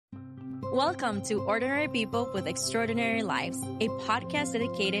Welcome to Ordinary People with Extraordinary Lives, a podcast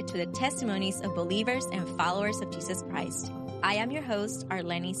dedicated to the testimonies of believers and followers of Jesus Christ. I am your host,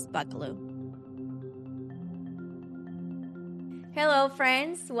 Arlenis Bucklew. Hello,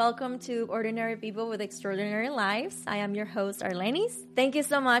 friends. Welcome to Ordinary People with Extraordinary Lives. I am your host, Arlenis. Thank you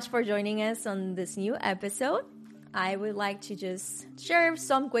so much for joining us on this new episode. I would like to just share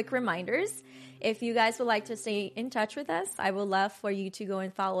some quick reminders. If you guys would like to stay in touch with us, I would love for you to go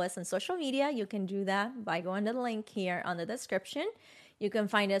and follow us on social media. You can do that by going to the link here on the description. You can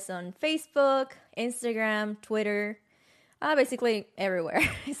find us on Facebook, Instagram, Twitter, basically everywhere.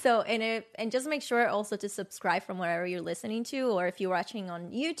 And just make sure also to subscribe from wherever you're listening to, or if you're watching on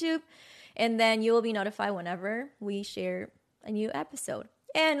YouTube, and then you will be notified whenever we share a new episode.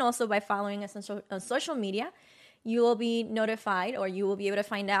 And also by following us on social media, you will be notified, or you will be able to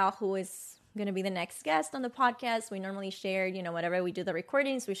find out who is going to be the next guest on the podcast. We normally share, whenever we do the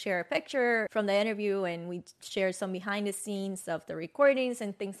recordings, we share a picture from the interview and we share some behind the scenes of the recordings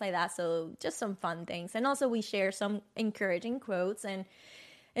and things like that. So just some fun things. And also we share some encouraging quotes and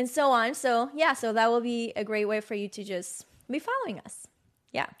so on. So that will be a great way for you to just be following us.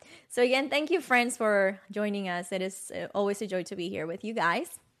 Yeah. So again, thank you, friends, for joining us. It is always a joy to be here with you guys.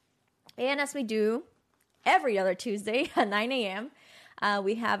 And as we do every other Tuesday at 9 a.m.,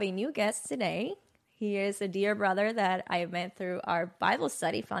 we have a new guest today. He is a dear brother that I met through our Bible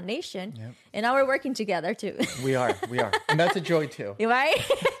Study Foundation. Yep. And now we're working together too. We are. And that's a joy too. Right?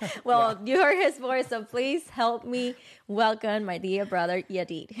 Well, yeah. You heard his voice, so please help me welcome my dear brother,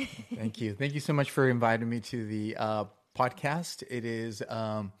 Yadid. Thank you. Thank you so much for inviting me to the podcast. It is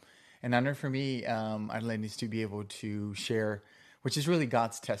an honor for me, Arlenis, to be able to share, which is really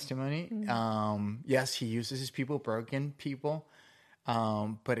God's testimony. Mm-hmm. Yes, he uses his people, broken people.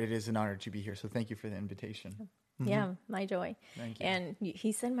 But it is an honor to be here. So thank you for the invitation. Mm-hmm. Yeah, my joy. Thank you. And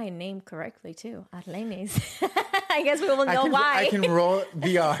he said my name correctly too, Arlenis. I guess we will know why. I can roll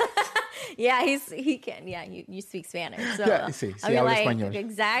the R. Yeah, he can. Yeah, you speak Spanish. So yeah, sí, hablo español.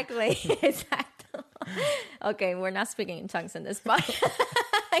 Exactly. Exacto. Okay, we're not speaking in tongues in this podcast.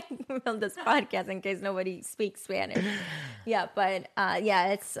 On this podcast, in case nobody speaks Spanish. Yeah, but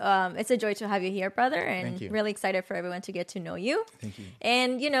it's a joy to have you here, brother, and really excited for everyone to get to know you. Thank you.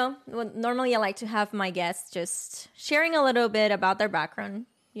 And normally I like to have my guests just sharing a little bit about their background.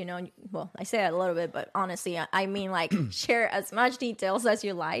 Well, I say a little bit, but honestly, I mean like share as much details as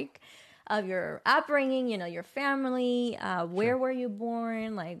you like of your upbringing, your family, where were you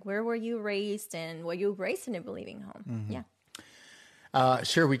born, like where were you raised, and were you raised in a believing home? Mm-hmm. Yeah.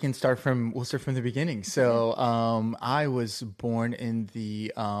 Sure, we'll start from the beginning. So, I was born in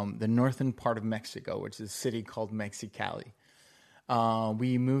the northern part of Mexico, which is a city called Mexicali.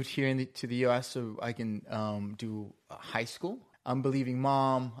 We moved here to the U.S. so I can do high school. Unbelieving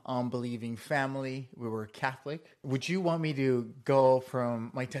mom, unbelieving family. We were Catholic. Would you want me to go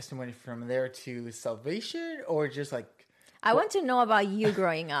from my testimony from there to salvation, or just like? I want to know about you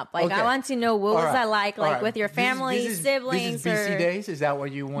growing up. Like, okay. I want to know what was that like with your family, siblings. This is BC days? Is that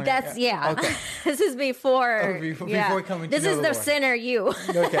what you want? That's, yeah. Okay. This is before. Before coming to this is the sinner you.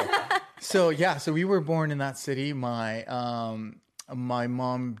 Okay. So we were born in that city. My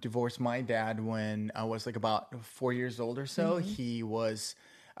mom divorced my dad when I was like about 4 years old or so. Mm-hmm. He was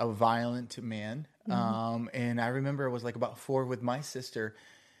a violent man. Mm-hmm. And I remember I was like about 4 with my sister.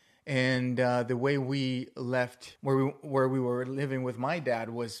 And the way we left where we were living with my dad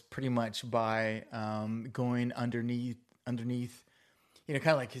was pretty much by going underneath, kind of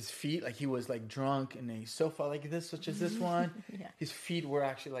like his feet. Like he was like drunk in a sofa like this, such as this one. Yeah. His feet were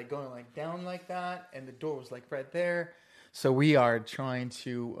actually like going like down like that, and the door was like right there. So we are trying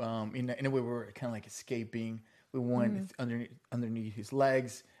to, in a way, we were kind of like escaping. We went underneath his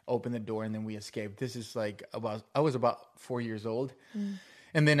legs, opened the door, and then we escaped. This is like I was about 4 years old. Mm.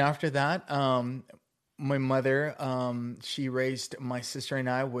 And then after that, my mother, she raised my sister and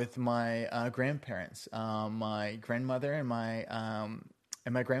I with my grandparents, my grandmother and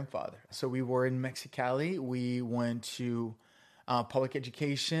my grandfather. So we were in Mexicali. We went to public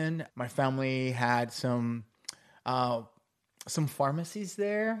education. My family had some pharmacies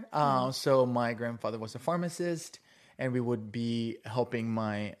there. So my grandfather was a pharmacist, and we would be helping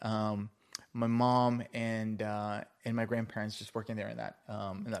my mom and my grandparents just working there in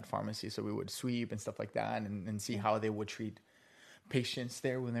that pharmacy. So we would sweep and stuff like that, and see how they would treat patients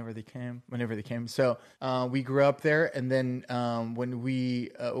there whenever they came. So we grew up there, and then when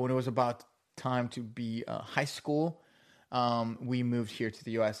it was about time to be high school, we moved here to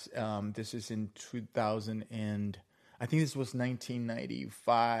the U.S. This is in I think this was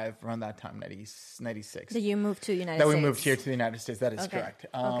 1995, around that time, 96. Did you move to United That States? we moved here to the United States. That is Okay. correct.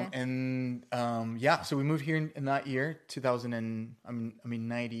 Okay. And so we moved here in that year,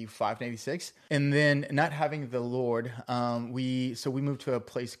 95, 96. And then not having the Lord, we moved to a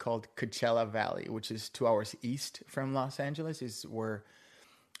place called Coachella Valley, which is 2 hours east from Los Angeles. Is where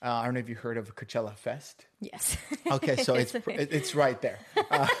I don't know if you heard of Coachella Fest. Yes. Okay, so it's right there.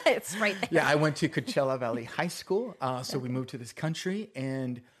 It's right there. Yeah, I went to Coachella Valley High School. So we moved to this country,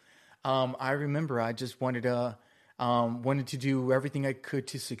 and I remember I just wanted to do everything I could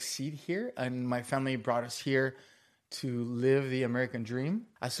to succeed here, and my family brought us here to live the American dream.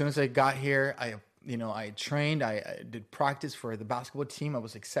 As soon as I got here, I trained, I did practice for the basketball team. I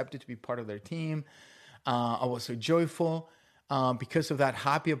was accepted to be part of their team. I was so joyful. Because of that,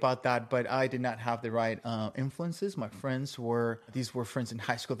 happy about that, but I did not have the right influences. My friends were friends in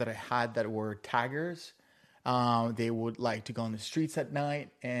high school that I had that were taggers. They would like to go on the streets at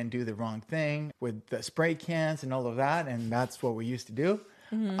night and do the wrong thing with the spray cans and all of that, and that's what we used to do.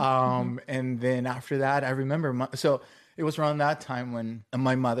 And then after that, I remember, so it was around that time when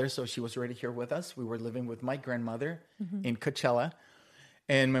my mother, so she was already here with us. We were living with my grandmother in Coachella,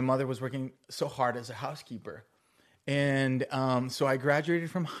 and my mother was working so hard as a housekeeper. And so I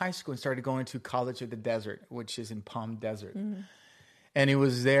graduated from high school and started going to College of the Desert, which is in Palm Desert. And it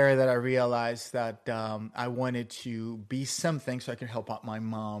was there that I realized that I wanted to be something so I could help out my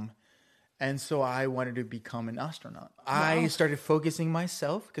mom. And so I wanted to become an astronaut. Wow. I started focusing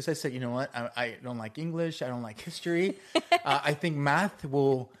myself because I said, you know what? I don't like English. I don't like history. I think math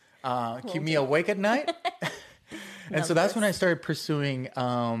will keep me awake at night. And so that's when I started pursuing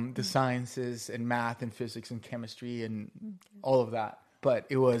the sciences and math and physics and chemistry and all of that. But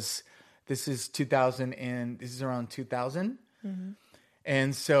this is around 2000.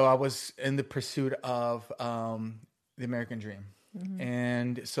 And so I was in the pursuit of the American dream.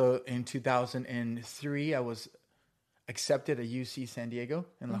 And so in 2003, I was accepted at UC San Diego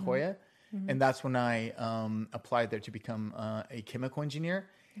in La Jolla. And that's when I applied there to become a chemical engineer.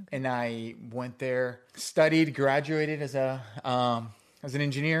 Okay. And I went there, studied, graduated as an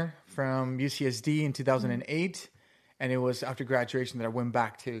engineer from UCSD in 2008. And it was after graduation that I went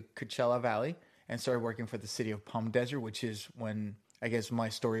back to Coachella Valley and started working for the city of Palm Desert, which is when I guess my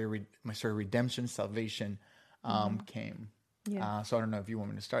story of redemption, salvation came. Yeah. So I don't know if you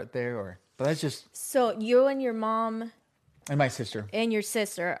want me to start there but that's just. So you and your mom and my sister and your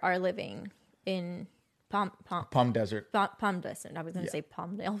sister are living in Palm Desert. Palm Desert. I was going to say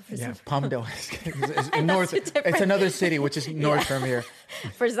Palmdale. Palmdale is in north. It's another city which is north from here.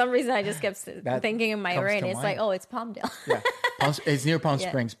 For some reason, I just kept thinking in my brain, it's like, oh, it's Palmdale. Yeah, it's near Palm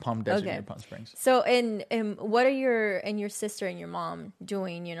Springs. Palm Desert near Palm Springs. So, and what are your sister and your mom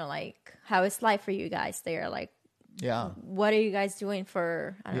doing? You know, like how is life for you guys there? Like, what are you guys doing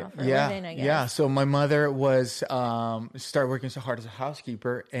for a living, I guess? Yeah. So my mother was started working so hard as a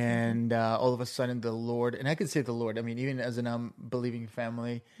housekeeper, and all of a sudden the Lord, and I could say the Lord, I mean, even as an unbelieving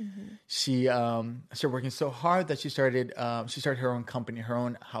family, she started working so hard that she started her own company, her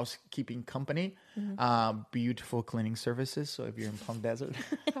own housekeeping company, Beautiful Cleaning Services. So if you're in Palm Desert.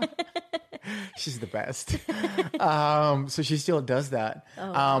 She's the best. So she still does that.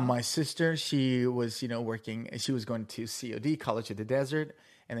 Oh, wow. My sister, she was, working. She was going to COD, College of the Desert,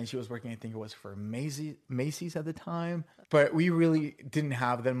 and then she was working. I think it was for Macy's at the time. But we really didn't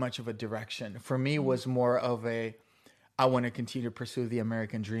have that much of a direction. For me, it was more of I want to continue to pursue the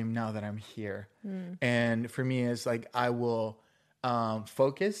American dream now that I'm here. And for me, it's like I will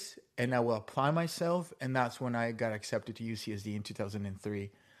focus and I will apply myself, and that's when I got accepted to UCSD in 2003.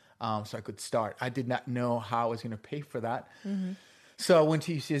 So I could start. I did not know how I was going to pay for that. So I went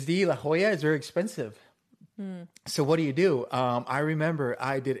to UCSD. La Jolla is very expensive. So what do? I remember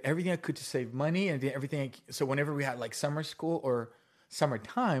I did everything I could to save money and did everything. So whenever we had like summer school or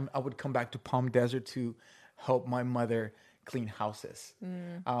summertime, I would come back to Palm Desert to help my mother clean houses.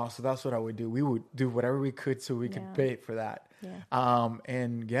 So that's what I would do. We would do whatever we could so we could pay for that.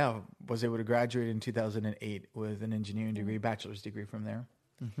 Was able to graduate in 2008 with an engineering degree, bachelor's degree from there.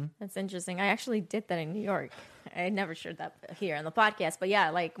 That's interesting. I actually did that in New York. I never shared that here on the podcast, but yeah,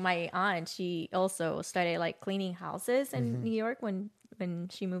 like my aunt, she also started like cleaning houses in New York when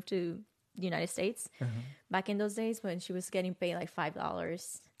she moved to the United States back in those days when she was getting paid like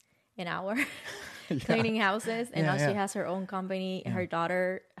 $5 an hour cleaning houses, and now she has her own company, and her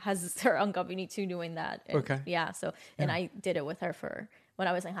daughter has her own company too doing that. And, and I did it with her for when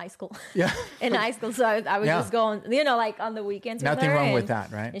I was in high school. Yeah. In high school. So I would just go on, like on the weekends. Nothing with her, wrong with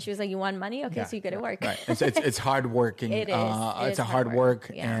that, right? And she was like, you want money? Okay, so you got to work. Right. It's hard working. It is. It's a hard work.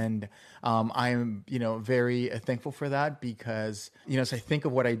 Yeah. And I'm, very thankful for that because, as I think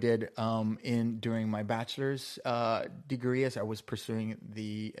of what I did during my bachelor's degree as I was pursuing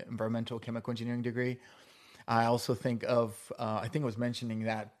the environmental chemical engineering degree, I also think of, I think I was mentioning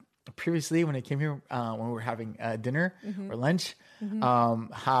that previously when I came here, when we were having dinner or lunch,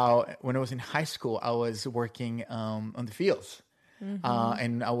 how when I was in high school, I was working on the fields.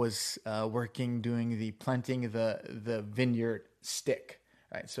 And I was working doing the planting the vineyard stick,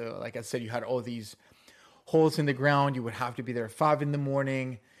 right? So like I said, you had all these holes in the ground. You would have to be there at 5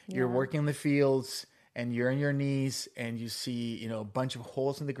 a.m. You're working in the fields and you're on your knees and you see, a bunch of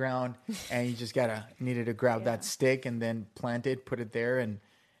holes in the ground and you just needed to grab that stick and then plant it, put it there. And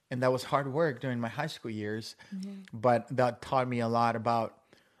that was hard work during my high school years, but that taught me a lot about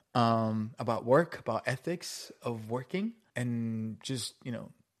work, about ethics of working, and just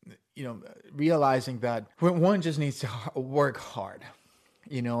realizing that one just needs to work hard,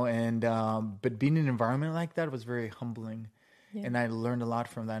 but being in an environment like that was very humbling, and I learned a lot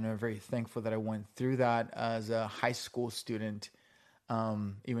from that, and I'm very thankful that I went through that as a high school student.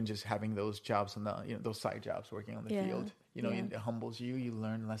 Even just having those jobs on those side jobs, working on the field, it humbles you. You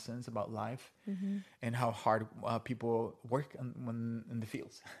learn lessons about life and how hard people work when in the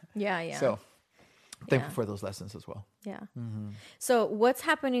fields. Yeah. So thankful for those lessons as well. Yeah. So what's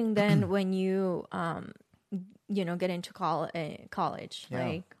happening then when you, get into college? Yeah.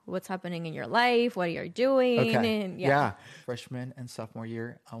 Like what's happening in your life? What you're doing? Okay. And Freshman and sophomore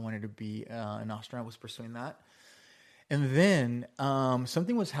year, I wanted to be an astronaut. I was pursuing that. And then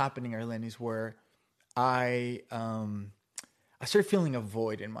something was happening, Arlenis, where I started feeling a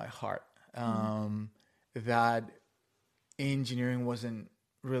void in my heart that engineering wasn't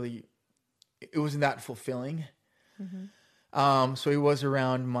that fulfilling. So it was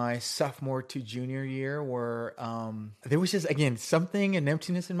around my sophomore to junior year where there was just, again, an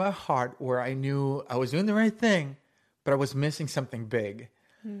emptiness in my heart where I knew I was doing the right thing, but I was missing something big.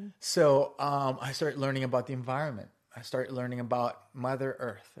 So I started learning about the environment. I started learning about Mother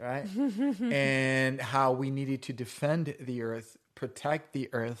Earth, right? And how we needed to defend the earth, protect the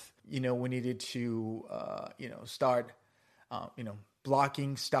earth. We needed to, start,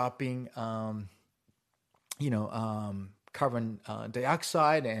 blocking, stopping, carbon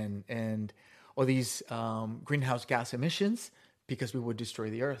dioxide and all these greenhouse gas emissions because we would destroy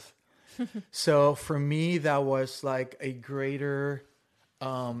the earth. So for me, that was like a greater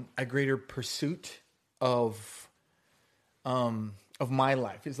pursuit of my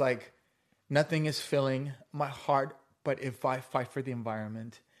life. It's like nothing is filling my heart, but if I fight for the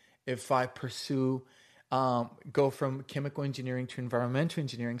environment, if I pursue, go from chemical engineering to environmental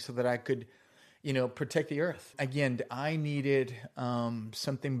engineering so that I could, protect the earth. Again, I needed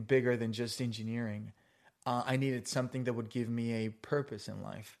something bigger than just engineering. I needed something that would give me a purpose in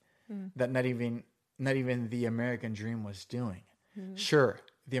life that not even the American dream was doing. Sure,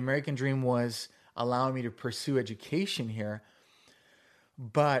 the American dream was allowing me to pursue education here,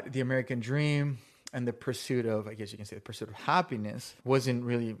 but the American dream and the pursuit of, I guess you can say, the pursuit of happiness wasn't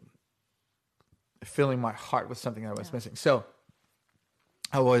really filling my heart with something that I was missing. So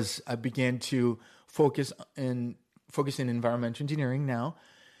I began to focus in environmental engineering now.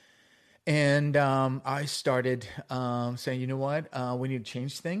 And I started saying, you know what, we need to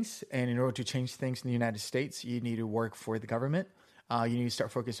change things. And in order to change things in the United States, you need to work for the government. You need to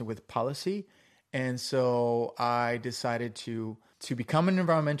start focusing with policy. And so I decided to become an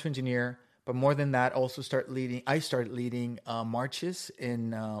environmental engineer, but more than that, also I started leading marches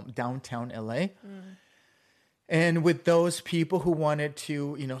in downtown LA. And with those people who wanted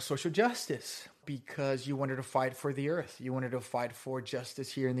to, social justice, because you wanted to fight for the earth. You wanted to fight for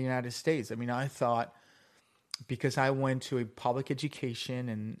justice here in the United States. I mean, I thought, because I went to a public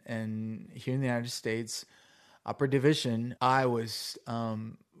education and here in the United States, upper division, I was,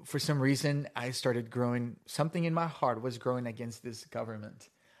 for some reason, I started growing, something in my heart was growing against this government,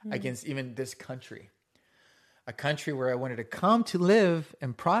 against even this country. A country where I wanted to come to live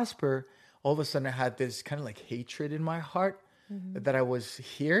and prosper. All of a sudden I had this kind of like hatred in my heart that I was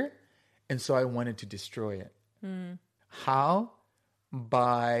here. And so I wanted to destroy it. How?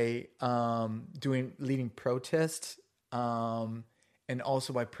 By leading protests and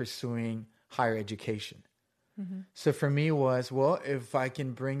also by pursuing higher education. So for me was, well, if I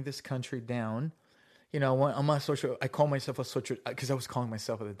can bring this country down, I call myself a social, because I was calling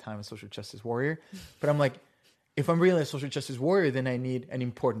myself at the time a social justice warrior. But I'm like, if I'm really a social justice warrior, then I need an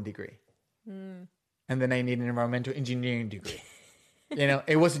important degree. And then I need an environmental engineering degree.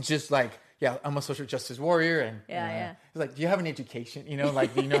 It wasn't just like, yeah, I'm a social justice warrior. And Yeah. it's like, do you have an education?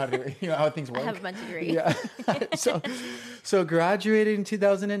 Like, do you know how to, how things work? I have a bunch of degree. Yeah. So graduated in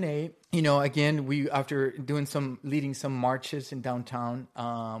 2008. Again, after leading some marches in downtown,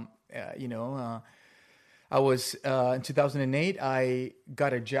 I was, in 2008, I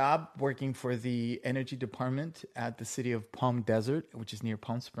got a job working for the energy department at the city of Palm Desert, which is near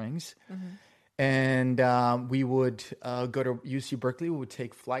Palm Springs. And we would go to UC Berkeley. We would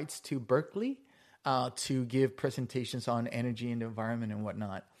take flights to Berkeley to give presentations on energy and the environment and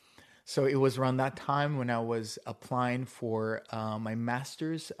whatnot. So it was around that time when I was applying for my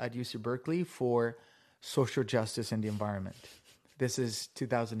master's at UC Berkeley for social justice and the environment. This is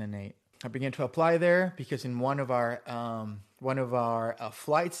 2008. I began to apply there because in one of our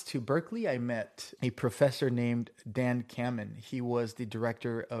flights to Berkeley, I met a professor named Dan Kamen. He was the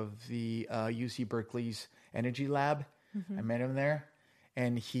director of the UC Berkeley's energy lab. I met him there,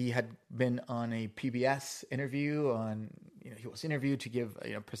 and he had been on a PBS interview he was interviewed to give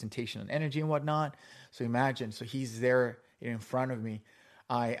a presentation on energy and whatnot. So imagine, he's there in front of me.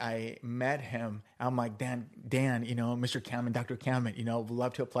 I met him. I'm like, Dan, Mr. Kamen, Dr. Kamen, would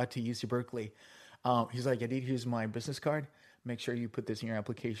love to apply to UC Berkeley. He's like, Edith, here's my business card. Make sure you put this in your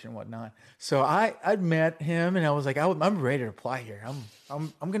application and whatnot. So I'd met him, and I was like, I'm ready to apply here.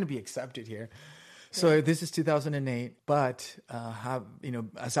 I'm going to be accepted here. So this is 2008. But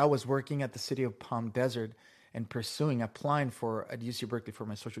as I was working at the city of Palm Desert and applying at UC Berkeley for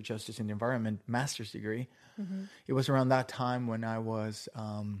my social justice and environment master's degree, it was around that time when I was,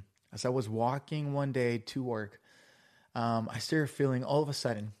 as I was walking one day to work, I started feeling all of a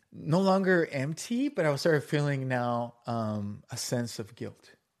sudden, no longer empty, but I started feeling now a sense of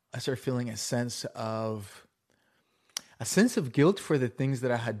guilt. I started feeling a sense of guilt for the things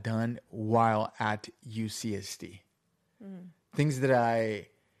that I had done while at UCSD. Things that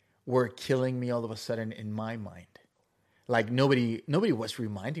were killing me all of a sudden in my mind. Like nobody was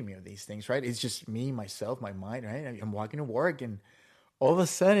reminding me of these things, right? It's just me, myself, my mind, right? I'm walking to work, and all of a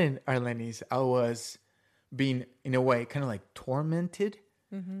sudden, Arlenis, I was being, in a way, kind of like tormented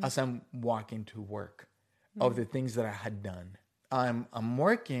as I'm walking to work of the things that I had done. I'm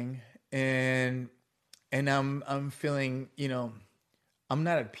working, and I'm feeling, I'm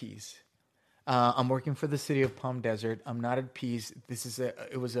not at peace. I'm working for the city of Palm Desert. I'm not at peace.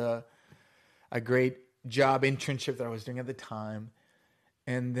 It was a great job internship that I was doing at the time.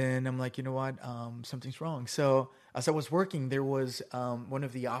 And then I'm like, you know what? Something's wrong. So as I was working, there was one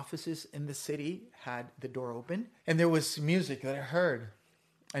of the offices in the city had the door open, and there was music that I heard.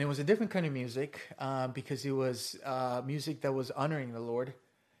 And it was a different kind of music because it was music that was honoring the Lord.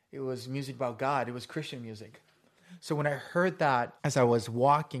 It was music about God. It was Christian music. So when I heard that, as I was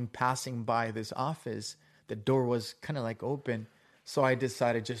passing by this office, the door was kind of like open. So I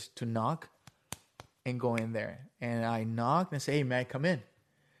decided just to knock and go in there. And I knocked and I said, hey, may I come in?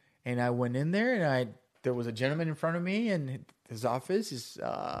 And I went in there, and there was a gentleman in front of me in his office.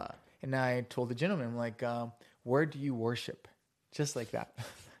 And I told the gentleman, I'm like, where do you worship? Just like that.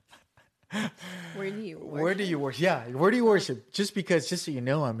 Where do you worship? Where do you worship? Yeah, where do you worship? Just so you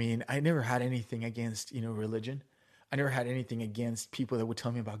know, I mean, I never had anything against, religion. I never had anything against people that would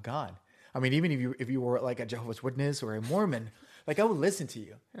tell me about God. I mean, even if you were like a Jehovah's Witness or a Mormon, like I would listen to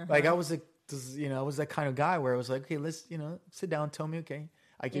you. Like I was like, I was that kind of guy where I was like, okay, let's, sit down, tell me, okay,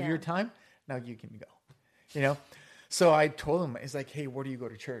 I give you your time, now you can go, So I told him, it's like, hey, where do you go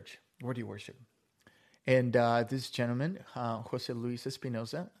to church? Where do you worship? And this gentleman, Jose Luis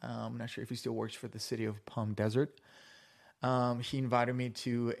Espinosa, I'm not sure if he still works for the city of Palm Desert. He invited me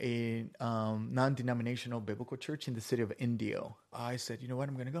to a non-denominational biblical church in the city of Indio. I said, you know what,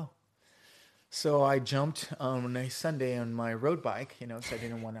 I'm going to go. So I jumped on a Sunday on my road bike, because I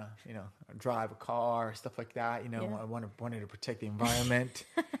didn't want to, drive a car, stuff like that. I wanted to protect the environment.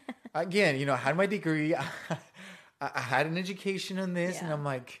 Again, I had my degree. I had an education on this, and I'm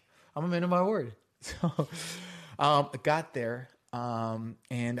like, I'm a man of my word. So I got there,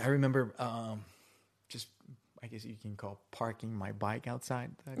 and I remember just, I guess you can call parking my bike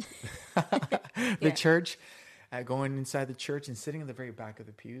outside the church, going inside the church and sitting in the very back of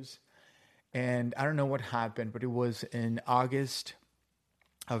the pews. And I don't know what happened, but it was in August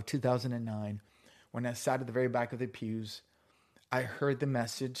of 2009 when I sat at the very back of the pews. I heard the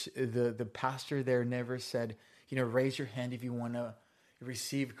message. The pastor there never said, raise your hand if you want to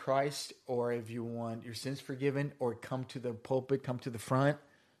receive Christ, or if you want your sins forgiven, or come to the pulpit, come to the front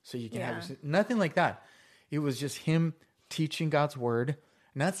so you can have your sins. Nothing like that. It was just him teaching God's word,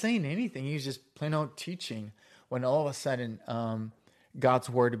 not saying anything. He was just plain out teaching, when all of a sudden God's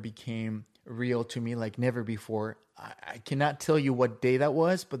word became real to me like never before. I cannot tell you what day that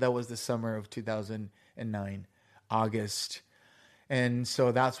was, but that was the summer of 2009, August. And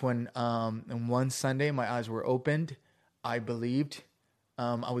so that's when, and one Sunday, my eyes were opened. I believed.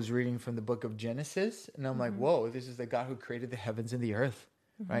 I was reading from the book of Genesis, and I'm like, whoa, this is the God who created the heavens and the earth,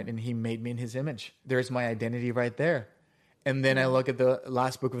 right? And he made me in his image. There's my identity right there. And then I look at the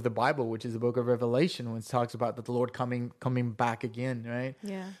last book of the Bible, which is the book of Revelation, which talks about the Lord coming back again, right?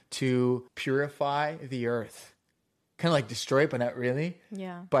 Yeah. To purify the earth. Kind of like destroy it, but not really.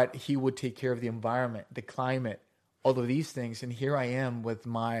 Yeah. But he would take care of the environment, the climate, all of these things. And here I am with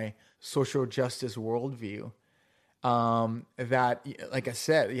my social justice worldview. That, like I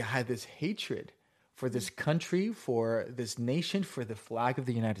said, you had this hatred for this country, for this nation, for the flag of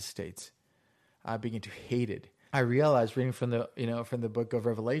the United States. I began to hate it. I realized reading from the book of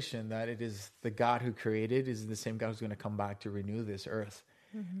Revelation that it is the God who created is the same God who's going to come back to renew this earth,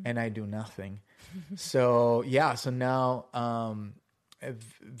 and I do nothing. So now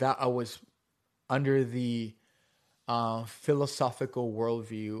that I was under the philosophical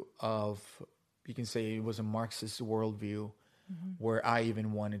worldview of, you can say it was a Marxist worldview, where I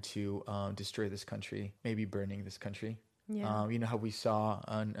even wanted to destroy this country, maybe burning this country. Yeah. You know how we saw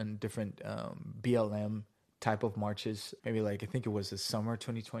on different BLM type of marches, maybe like I think it was the summer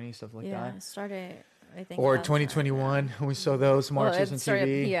 2020, stuff like that. It started, I think. Or about 2021, we saw those marches on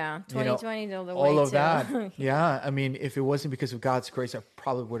TV. Yeah, 2020 all the way all of to that. Yeah, I mean, if it wasn't because of God's grace, I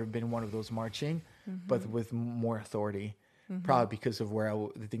probably would have been one of those marching, but with more authority, probably because of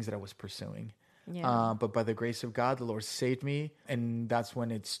the things that I was pursuing. Yeah. But by the grace of God, the Lord saved me, and that's when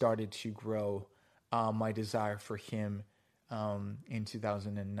it started to grow, my desire for Him in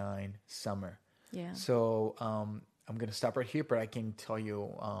 2009 summer. Yeah. So I'm going to stop right here, but I can tell you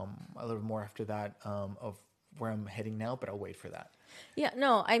a little more after that of where I'm heading now, but I'll wait for that. Yeah,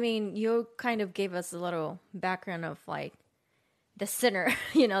 no, I mean, you kind of gave us a little background of like the sinner,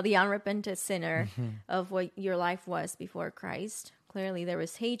 the unrepentant sinner of what your life was before Christ. Clearly there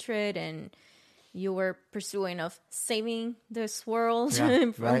was hatred, and you were pursuing of saving this world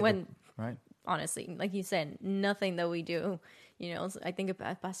from when, honestly, like you said, nothing that we do, I think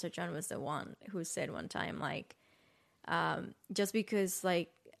Pastor John was the one who said one time, like, just because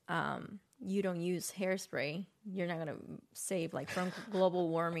like you don't use hairspray, you're not gonna save like from global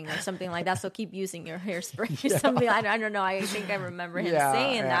warming or something like that. So keep using your hairspray or something. I don't know. I think I remember him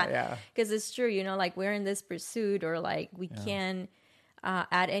saying that because it's true. Like we're in this pursuit, or like we can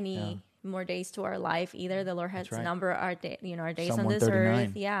add any more days to our life. Either the Lord has numbered our our days Psalm on this earth.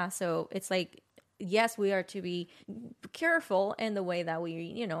 139. Yeah. So it's like, yes, we are to be careful in the way that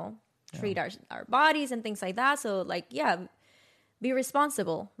we, treat our bodies and things like that. So like, be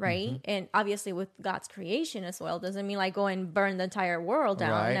responsible, right? And obviously with God's creation as well, doesn't mean like go and burn the entire world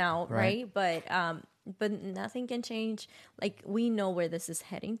down now, right? But nothing can change. Like we know where this is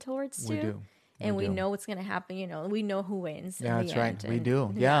heading towards We to. do. And we know what's going to happen. We know who wins. Yeah, in the that's right. end. We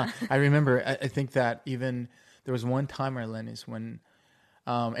do. Yeah. I remember, I think that even there was one time, Arlenis, when,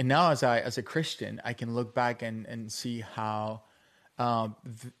 and now as a Christian, I can look back and see how,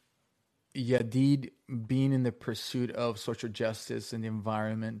 Yadid being in the pursuit of social justice and the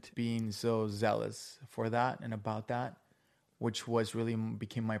environment, being so zealous for that and about that, which was really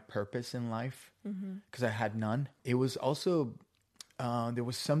became my purpose in life because I had none. It was also, there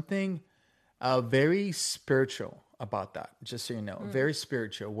was something very spiritual about that, just so you know, very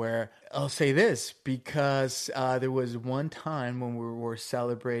spiritual, where I'll say this because there was one time when we were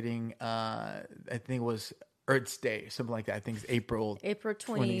celebrating, I think it was Earth's Day, something like that. I think it's April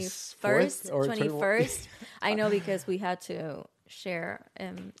 21st, or 21st. I know because we had to share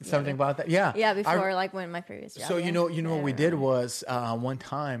something about that. Yeah. Before like when my previous job. So you know what we did was one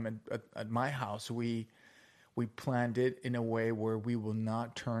time at my house we planned it in a way where we will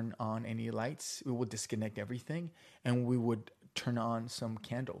not turn on any lights. We will disconnect everything, and we would turn on some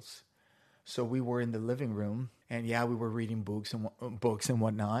candles. So we were in the living room, and we were reading books and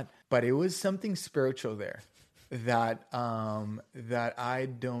whatnot. But it was something spiritual there that I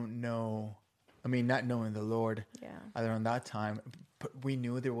don't know. I mean, not knowing the Lord either on that time, but we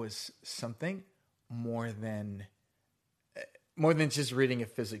knew there was something more than just reading a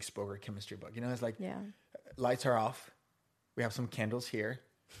physics book or a chemistry book. It's like lights are off. We have some candles here,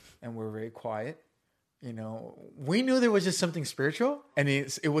 and we're very quiet. We knew there was just something spiritual, and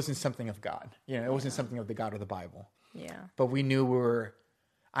it wasn't something of God. It wasn't something of the God of the Bible. Yeah. But we knew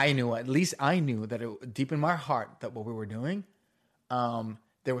I knew that deep in my heart that what we were doing,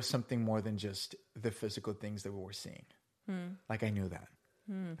 there was something more than just the physical things that we were seeing. Like I knew that.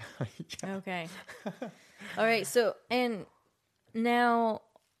 Okay. All right. So, and now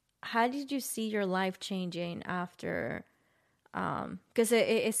how did you see your life changing after? Because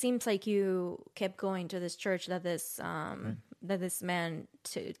it seems like you kept going to this church that this man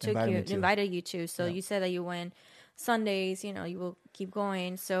invited you to. So you said that you went Sundays. You will keep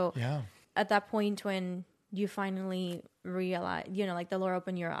going. So at that point when you finally realized, like the Lord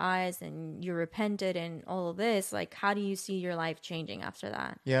opened your eyes and you repented and all of this, like how do you see your life changing after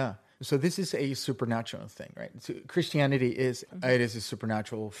that? Yeah. So this is a supernatural thing, right? So Christianity is it is a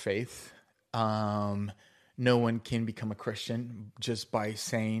supernatural faith. No one can become a Christian just by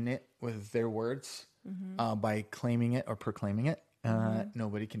saying it with their words, by claiming it or proclaiming it.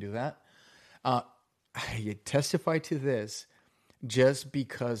 Nobody can do that. I testify to this just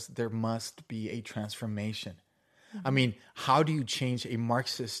because there must be a transformation. I mean, how do you change a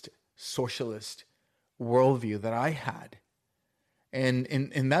Marxist, socialist worldview that I had? And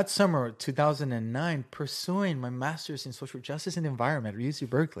in that summer of 2009, pursuing my master's in social justice and environment at UC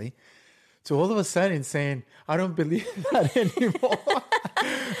Berkeley, to all of a sudden saying, I don't believe that anymore.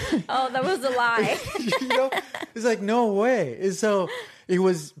 Oh, that was a lie. It's like, no way. And so it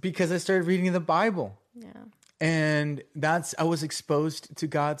was because I started reading the Bible. Yeah. And I was exposed to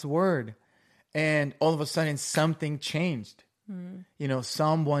God's word. And all of a sudden something changed.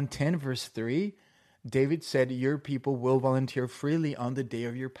 Psalm 110 verse 3, David said, your people will volunteer freely on the day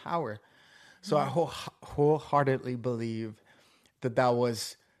of your power. So I wholeheartedly believe that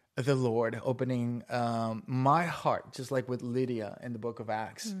was the Lord opening my heart, just like with Lydia in the book of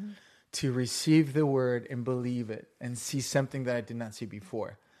Acts, to receive the word and believe it and see something that I did not see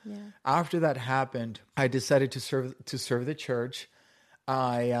before. Yeah. After that happened, I decided to serve the church.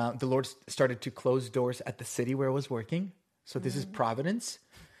 The Lord started to close doors at the city where I was working. So this is Providence.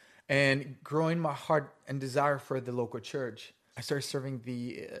 And growing my heart and desire for the local church, I started serving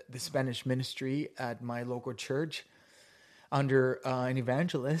the Spanish ministry at my local church under an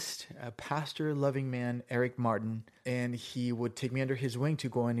evangelist, a pastor, loving man, Eric Martin. And he would take me under his wing to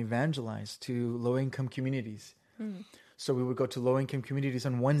go and evangelize to low-income communities. So we would go to low-income communities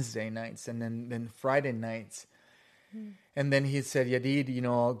on Wednesday nights and then Friday nights. And then he said, Yadid,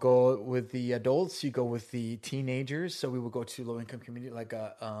 go with the adults, you go with the teenagers. So we would go to low-income community, like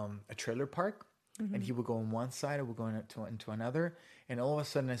a trailer park. And he would go on one side, I would go into another. And all of a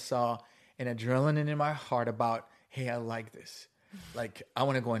sudden I saw an adrenaline in my heart about, hey, I like this. Like, I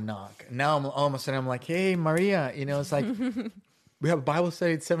want to go and knock. Now all of a sudden I'm like, hey, Maria, it's like, we have a Bible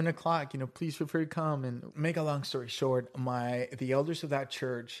study at 7:00. Please feel free to come. And make a long story short, the elders of that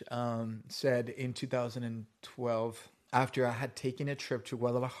church said in 2012, after I had taken a trip to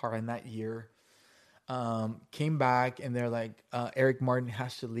Guadalajara in that year, came back and they're like, Eric Martin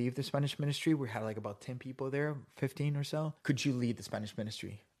has to leave the Spanish ministry. We had like about 10 people there, 15 or so. Could you lead the Spanish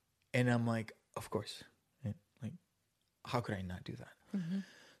ministry? And I'm like, of course. Like, how could I not do that?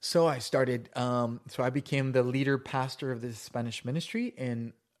 So I started, I became the leader pastor of the Spanish ministry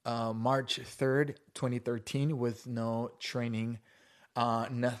in March 3rd, 2013 with no training,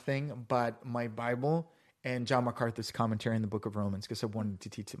 nothing but my Bible and John MacArthur's commentary in the book of Romans, because I wanted to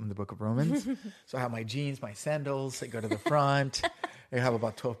teach him the book of Romans. So I have my jeans, my sandals, I go to the front. I have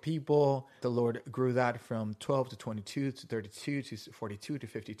about 12 people. The Lord grew that from 12 to 22 to 32 to 42 to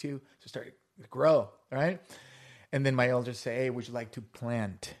 52. So started to grow, right? And then my elders say, hey, would you like to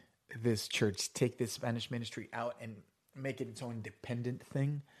plant this church, take this Spanish ministry out and make it its own independent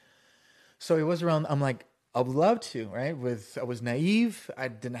thing? So it was around, I'm like, I would love to, right? I was naive. I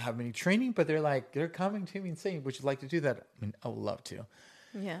didn't have any training, but they're coming to me and saying, would you like to do that? I mean, I would love to.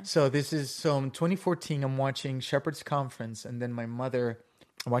 Yeah. So in 2014, I'm watching Shepherd's Conference, and then my mother,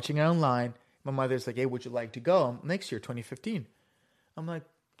 I'm watching it online. My mother's like, hey, would you like to go next year, 2015? I'm like,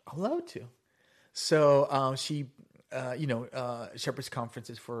 I'd love to. So she, Shepherd's Conference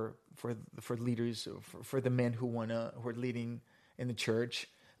is for leaders, for the men who are leading in the church,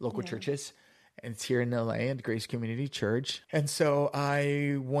 local churches. And it's here in LA at Grace Community Church. And so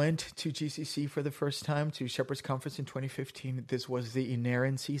I went to GCC for the first time, to Shepherd's Conference in 2015. This was the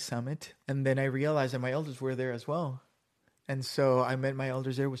Inerrancy Summit. And then I realized that my elders were there as well. And so I met my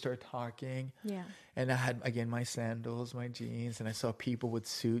elders there. We started talking. Yeah. And I had, again, my sandals, my jeans, and I saw people with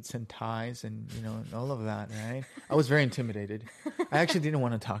suits and ties and, all of that, right? I was very intimidated. I actually didn't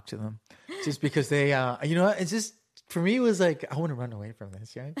want to talk to them just because they, it's just, for me, it was like, I want to run away from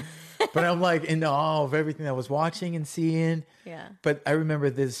this, right? But I'm like in awe of everything I was watching and seeing. Yeah. But I remember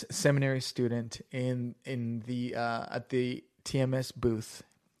this seminary student in the at the TMS booth,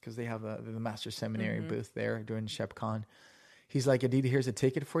 because they have the Master's Seminary booth there during ShepCon. He's like, Aditi, here's a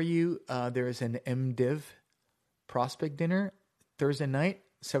ticket for you. There is an MDiv prospect dinner Thursday night,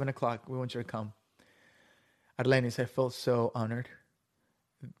 7:00. We want you to come. Arlenis, I felt so honored.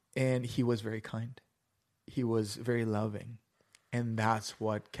 And he was very kind. He was very loving. And that's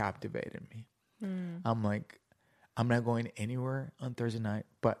what captivated me. I'm like, I'm not going anywhere on Thursday night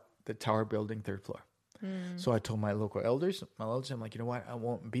but the Tower Building, 3rd floor. So I told my local elders, I'm like, you know what? I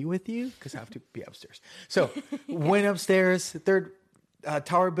won't be with you because I have to be upstairs. So went upstairs,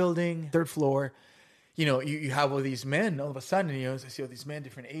 Tower Building, 3rd floor. You know, you have all these men all of a sudden, you know, I see all these men,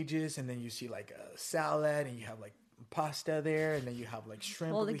 different ages. And then you see like a salad and you have like pasta there. And then you have like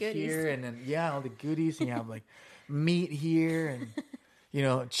shrimp all over the goodies here. And then, all the goodies. And you have like meat here and, you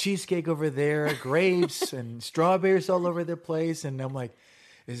know, cheesecake over there, grapes and strawberries all over the place. And I'm like,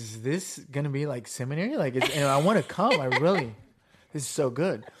 is this going to be like seminary? Like, I want to come. This is so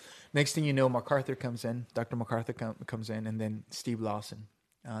good. Next thing you know, MacArthur comes in. Dr. MacArthur comes in, and then Steve Lawson.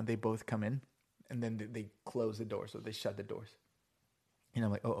 They both come in, and then they close the doors, so they shut the doors. And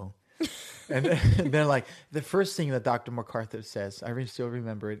I'm like, uh-oh. And then like, the first thing that Dr. MacArthur says, I still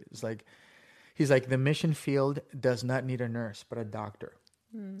remember it, is like, he's like, the mission field does not need a nurse, but a doctor.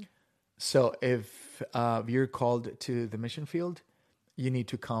 So if you're called to the mission field, you need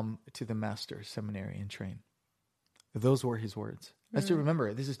to come to the Master's Seminary and train. Those were his words. I still remember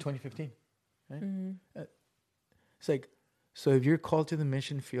it. This is 2015. Right? It's like, so if you're called to the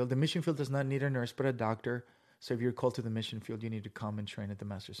mission field does not need a nurse, but a doctor. So if you're called to the mission field, you need to come and train at the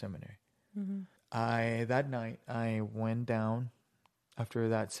Master's Seminary. That night, I went down after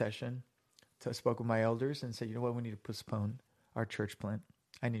that session. I spoke with my elders and said, you know what, we need to postpone our church plant.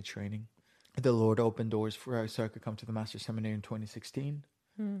 I need training. The Lord opened doors for us so I could come to the Master's Seminary in 2016.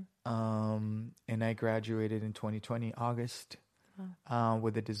 And I graduated in 2020, August,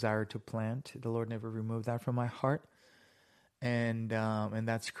 with a desire to plant. The Lord never removed that from my heart. And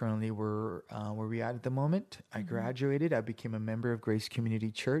that's currently where we at the moment. I graduated. I became a member of Grace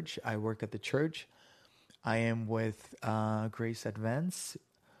Community Church. I work at the church. I am with Grace Advance,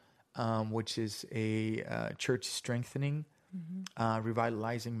 which is a church strengthening,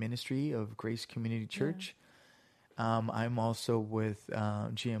 revitalizing ministry of Grace Community Church. I'm also with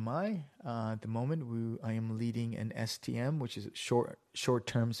GMI at the moment. I am leading an STM, which is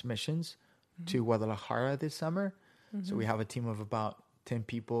short-term missions to Guadalajara this summer. So we have a team of about 10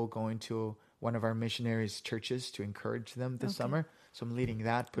 people going to one of our missionaries' churches to encourage them this summer. So I'm leading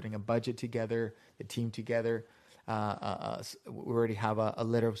that, putting a budget together, the team together. We already have a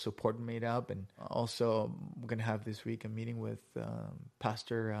letter of support made up. And also we're going to have this week a meeting with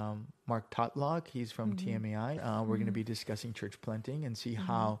Pastor Mark Totlock. He's from TMAI. We're going to be discussing church planting and see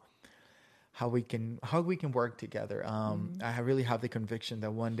how we can work together. I really have the conviction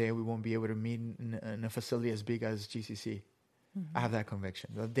that one day we won't be able to meet in a facility as big as GCC. I have that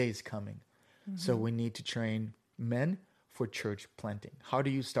conviction. The day is coming. So we need to train men for church planting. How do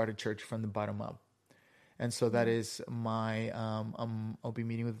you start a church from the bottom up? And so that is my, I'll be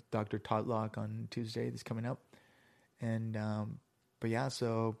meeting with Dr. Totlock on Tuesday, this coming up. And, and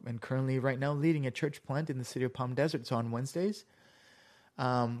currently right now leading a church plant in the city of Palm Desert. So on Wednesdays,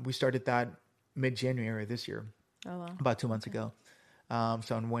 we started that mid-January this year, about 2 months ago.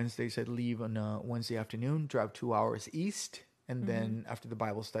 So on Wednesdays, I'd leave on a Wednesday afternoon, drive 2 hours east. And then after the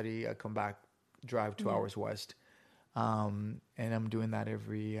Bible study, I come back, drive 2 hours west. And I'm doing that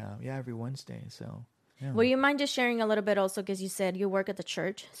every Wednesday. So, yeah. Would you mind just sharing a little bit also, because you said you work at the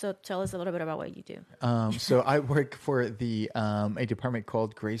church. So tell us a little bit about what you do. So I work for a department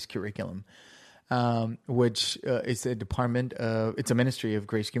called Grace Curriculum, which is a department it's a ministry of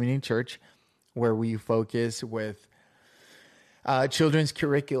Grace Community Church, where we focus with children's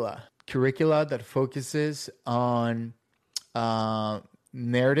curricula that focuses on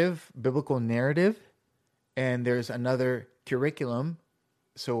biblical narrative. And there's another curriculum.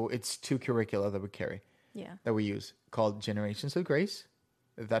 So it's 2 curricula that we carry, that we use, called Generations of Grace,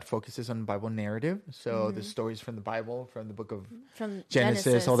 that focuses on Bible narrative. So the stories from the Bible, from the book of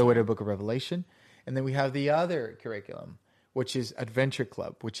Genesis all the way to the book of Revelation. And then we have the other curriculum, which is Adventure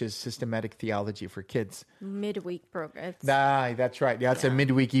Club, which is systematic theology for kids. Midweek program. That's right. Yeah, it's a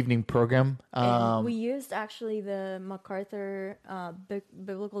midweek evening program. And we used actually the MacArthur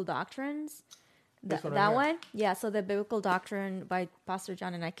Biblical Doctrines. That one, yeah. So the Biblical Doctrine by Pastor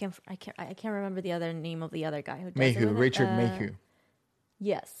John, and I can't remember the other name of the other guy who does Richard Mayhew.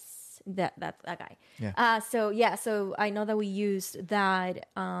 Yes, that guy. Yeah. So I know that we used that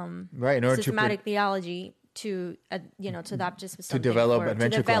right in order systematic theology to that just to develop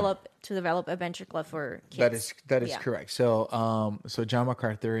Adventure Club. To develop Adventure Club for kids. That is correct. So so John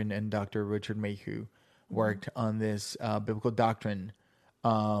MacArthur and Dr. Richard Mayhew worked on this biblical doctrine,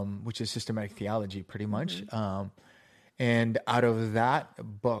 which is systematic theology, pretty much. And out of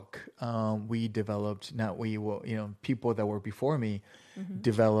that book, we developed, not we, well, people that were before me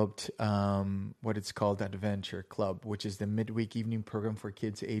developed what it's called Adventure Club, which is the midweek evening program for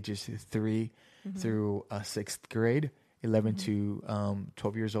kids ages 3 through 6th grade, 11 to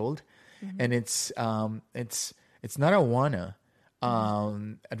 12 years old. And it's not Awana.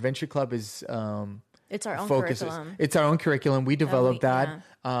 Adventure Club is it's our own focuses. curriculum. It's our own curriculum. We developed that.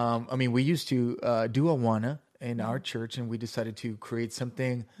 We used to do Awana in our church, and we decided to create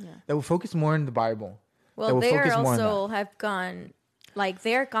something that will focus more on the Bible. Well, they also have gone, like,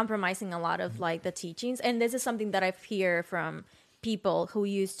 they're compromising a lot of like the teachings, and this is something that I've heard from people who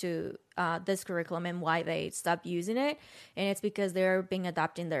used to this curriculum and why they stopped using it, and it's because they're being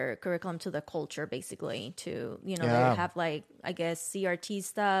adapting their curriculum to the culture, basically, to they have, like, I guess, CRT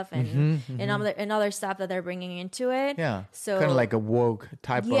stuff and other stuff that they're bringing into it. So kind of like a woke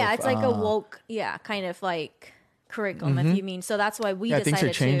type of it's like a woke kind of like curriculum, if you mean. So that's why we decided things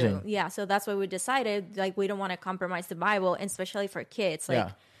are changing. so that's why we decided, like, we don't want to compromise the Bible, and especially for kids, like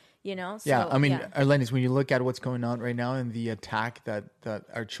Arlenis, when you look at what's going on right now and the attack that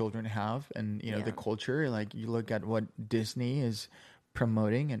our children have, and the culture, like, you look at what Disney is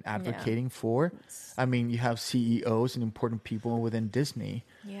promoting and advocating for. I mean, you have CEOs and important people within Disney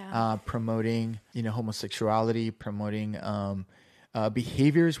promoting homosexuality, promoting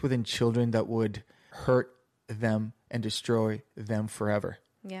behaviors within children that would hurt them and destroy them forever,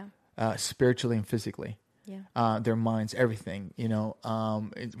 spiritually and physically. Their minds, everything,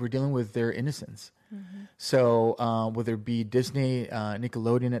 we're dealing with their innocence. So whether it be Disney,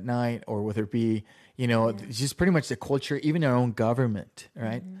 Nickelodeon at night, or whether it be, it's just pretty much the culture, even our own government,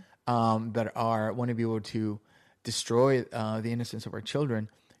 right? That want to be able to destroy the innocence of our children.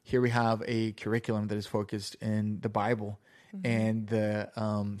 Here we have a curriculum that is focused in the Bible and the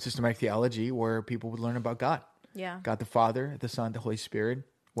systematic theology, where people would learn about God. God the Father, the Son, the Holy Spirit,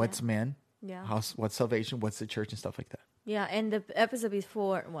 what's man, what's salvation, what's the church, and stuff like that. And the episode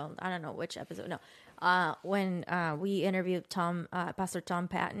before, well, I don't know which episode, when we interviewed Pastor Tom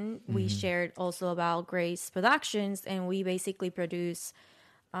Patton, we shared also about Grace Productions, and we basically produce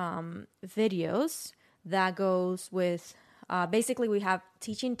videos that goes with, basically we have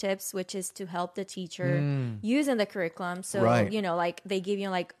teaching tips, which is to help the teacher using the curriculum. So, like, they give you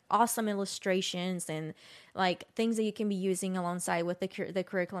like awesome illustrations and like things that you can be using alongside with the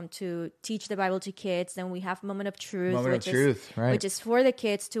curriculum to teach the Bible to kids. Then we have Moment of Truth, which is for the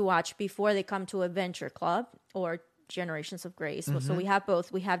kids to watch before they come to Adventure Club or Generations of Grace. So we have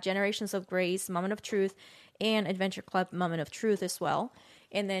both. We have Generations of Grace, Moment of Truth, and Adventure Club, Moment of Truth as well.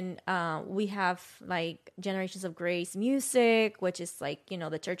 And then we have like Generations of Grace music, which is like,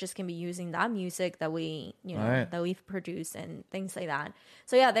 the churches can be using that music that we, that we've produced and things like that.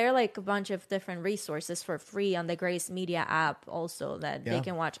 So there are like a bunch of different resources for free on the Grace Media app also that they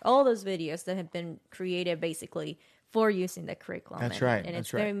can watch all those videos that have been created basically for using the curriculum. That's right. And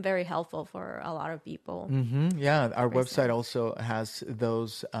it's very, very helpful for a lot of people. Our website also has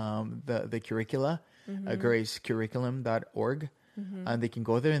those, the curricula, gracecurriculum.org. And they can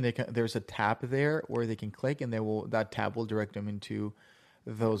go there, and there's a tab there where they can click, and that tab will direct them into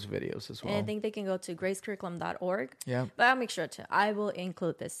those videos as well. And I think they can go to gracecurriculum.org. But I'll make sure I will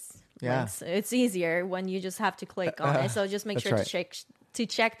include this. Links. It's easier when you just have to click on it. So just make sure to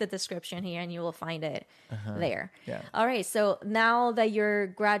check the description here, and you will find it there. All right. So now that you're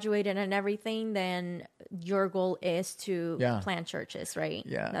graduated and everything, then your goal is to plant churches, right?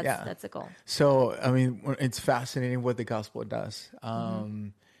 That's the goal. So, I mean, it's fascinating what the gospel does.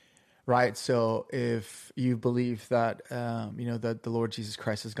 Right. So if you believe that, that the Lord Jesus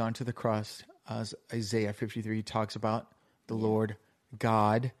Christ has gone to the cross, as Isaiah 53 talks about, the Lord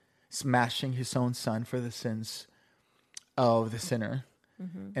God smashing his own son for the sins of the sinner,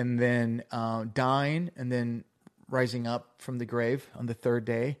 and then dying, and then rising up from the grave on the third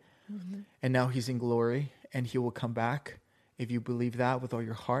day. And now he's in glory, and he will come back. If you believe that with all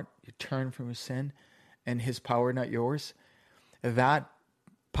your heart, you turn from your sin and his power, not yours. That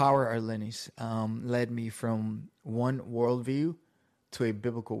power, Arlenis, led me from one worldview to a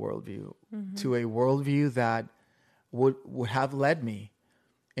biblical worldview, to a worldview that would have led me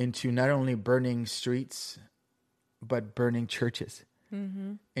into not only burning streets, but burning churches.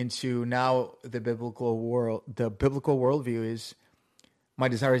 Into now the biblical worldview is, my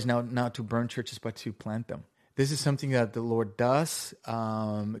desire is now not to burn churches, but to plant them. This is something that the Lord does.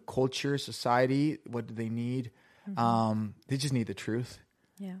 Culture, society, what do they need? They just need the truth.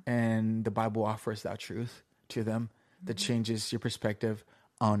 And the Bible offers that truth to them that changes your perspective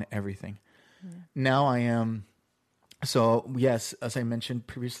on everything. Now I am, so yes, as I mentioned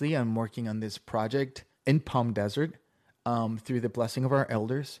previously, I'm working on this project in Palm Desert. through the blessing of our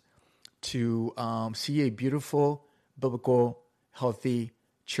elders, to see a beautiful, biblical, healthy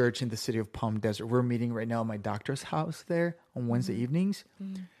church in the city of Palm Desert. We're meeting right now at my doctor's house there on Wednesday evenings.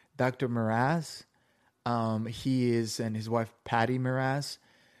 Dr. Miraz, he is, and his wife Patty Miraz,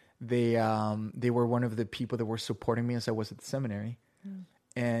 they were one of the people that were supporting me as I was at the seminary,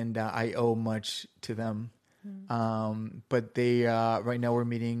 and I owe much to them. But they right now we're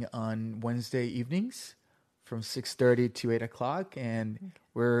meeting on Wednesday evenings from 6:30 to 8:00, and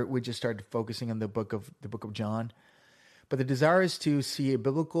we just started focusing on the book of John. But the desire is to see a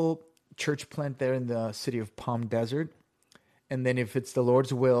biblical church plant there in the city of Palm Desert. And then if it's the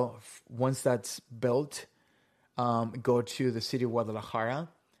Lord's will, once that's built, go to the city of Guadalajara,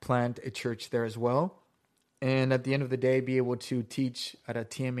 plant a church there as well. And at the end of the day, be able to teach at a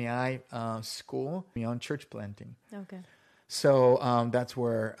TMAI school on church planting. Okay. So that's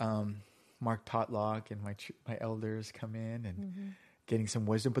where Mark Totlock and my elders come in and getting some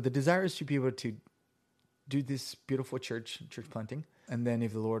wisdom. But the desire is to be able to do this beautiful church planting. And then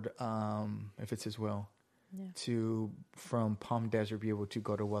if the Lord, if it's his will, to from Palm Desert be able to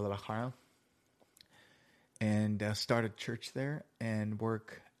go to Guadalajara and start a church there and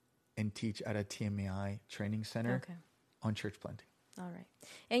work and teach at a TMAI training center on church planting. All right.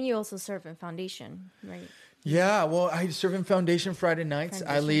 And you also serve in Foundation, right? Yeah, well, I serve in Foundation Friday nights.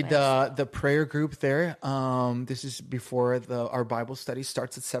 I lead the prayer group there. This is before our Bible study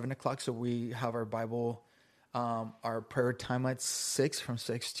starts at 7:00. So we have our Bible, our prayer time at 6, from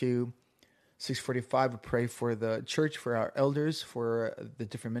 6 to 6:45. We pray for the church, for our elders, for the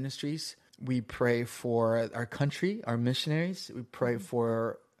different ministries. We pray for our country, our missionaries. We pray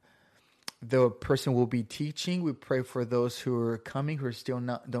for the person who will be teaching. We pray for those who are coming, who are still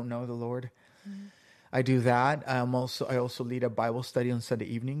don't know the Lord. I do that. I also lead a Bible study on Sunday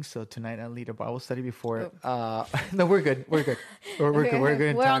evenings. So tonight I lead a Bible study before. No, we're good. We're good. We're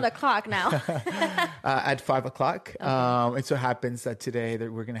good. We're on the clock now. At 5:00. Okay. It so happens that today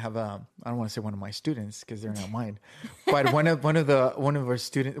that we're gonna have I don't want to say one of my students because they're not mine, but one of our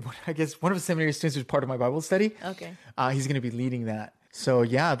students. I guess one of the seminary students who's part of my Bible study. Okay. He's gonna be leading that. So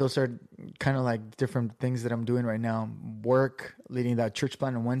yeah, those are kind of like different things that I'm doing right now. Work, leading that church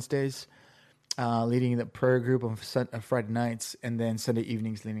plan on Wednesdays, leading the prayer group on Friday nights, and then Sunday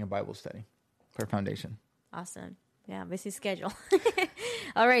evenings leading a Bible study for Foundation. Awesome. Yeah, busy schedule.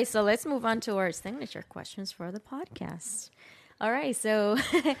 All right, so let's move on to our signature questions for the podcast. All right, so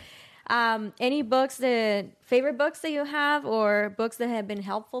any favorite books that you have, or books that have been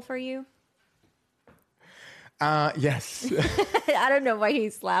helpful for you? Yes. I don't know why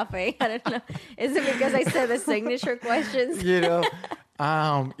he's laughing. I don't know. Is it because I said the signature questions?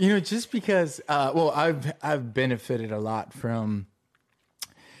 Just because, I've benefited a lot from,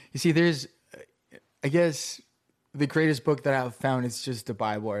 you see, there's, I guess the greatest book that I've found is just the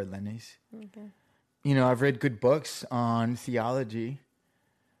Bible, Arlenis. Okay. I've read good books on theology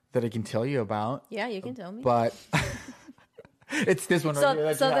that I can tell you about. Yeah, you can tell me. But it's this one. So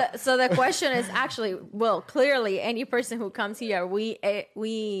the question is actually, well, clearly any person who comes here, we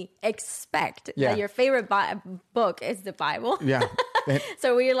expect that your favorite book is the Bible. Yeah.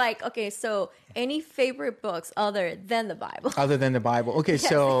 So we're like, okay, so any favorite books other than the Bible? Other than the Bible. Okay, yes.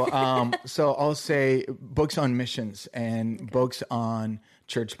 So I'll say books on missions and books on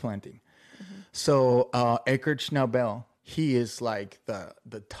church planting. So Eckhart Schnabel, he is like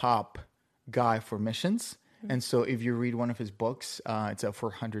the top guy for missions. And so if you read one of his books, it's a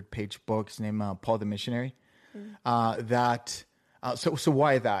 400-page book. It's named Paul the Missionary. So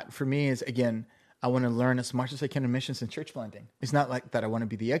why that? For me is, again, I want to learn as much as I can in missions and church planting. It's not like that I want to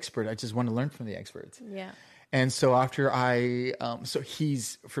be the expert. I just want to learn from the experts. Yeah. And so after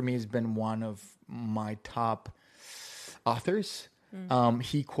he's, for me, has been one of my top authors.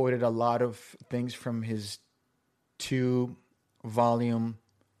 He quoted a lot of things from his 2-volume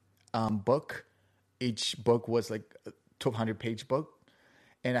book. Each book was like a 1,200-page book,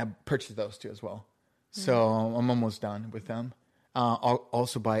 and I purchased those too as well. So I'm almost done with them.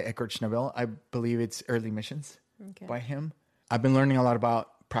 Also by Eckhart Schnabel. I believe it's Early Missions by him. I've been learning a lot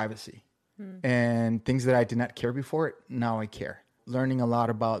about privacy and things that I did not care before. Now I care. Learning a lot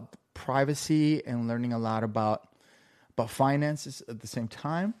about privacy and learning a lot about finances at the same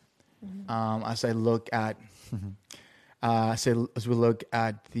time. As I look at, as we look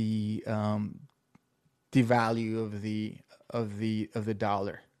at the value of the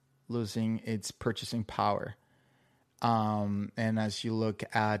dollar losing its purchasing power, and as you look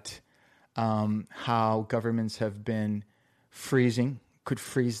at how governments have been could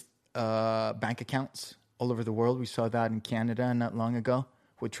freeze bank accounts all over the world. We saw that in Canada not long ago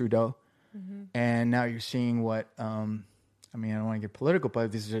with Trudeau, and now you're seeing what I mean, I don't want to get political,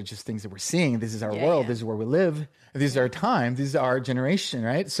 but these are just things that we're seeing. This is our Yeah, world. yeah. This is where we live. This is our time. This is our generation,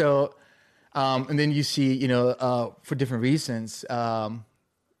 right? So, and then you see, for different reasons,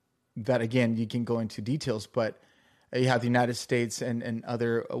 that again, you can go into details, but you have the United States and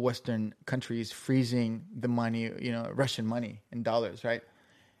other Western countries freezing the money, Russian money in dollars, right?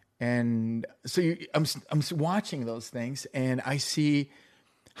 And so I'm watching those things, and I see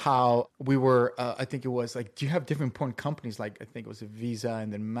how we were, I think it was like, do you have different important companies? Like, I think it was a Visa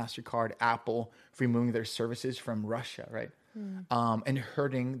and then MasterCard, Apple, removing their services from Russia, right? And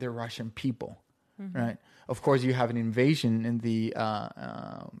hurting the Russian people, right? Of course, you have an invasion in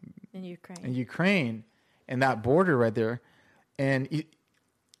in Ukraine, and that border right there. And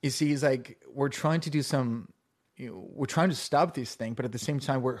you see, it's like, we're trying to do we're trying to stop this thing, but at the same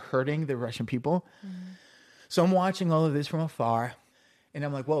time, we're hurting the Russian people. So I'm watching all of this from afar. And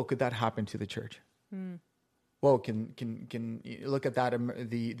I'm like, whoa, could that happen to the church? Whoa, can you look at that,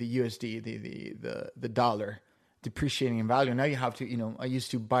 the USD, the dollar depreciating in value. Now you have to, I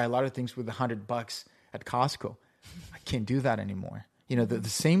used to buy a lot of things with $100 at Costco. I can't do that anymore. The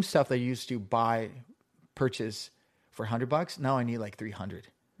same stuff that I used to purchase for $100, now I need like 300,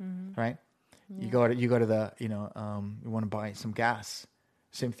 right? Yeah. You go to the, you want to buy some gas.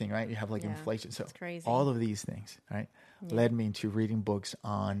 Same thing, right? You have like inflation. So all of these things, right, led me into reading books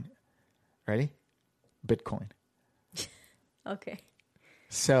on, ready? Bitcoin. Okay.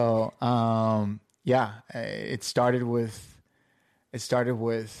 So, it started with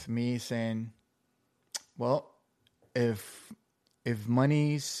me saying, well, if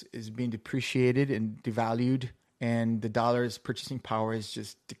money is being depreciated and devalued and the dollar's purchasing power is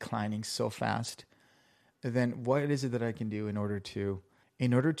just declining so fast, then what is it that I can do in order to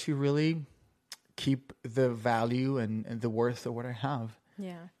really keep the value and the worth of what I have?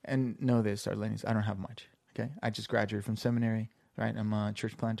 Yeah. And know this, Arlenis, I don't have much. Okay. I just graduated from seminary, right? I'm a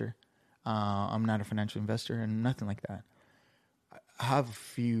church planter. I'm not a financial investor and nothing like that. I have a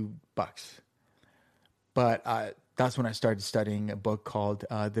few bucks, but that's when I started studying a book called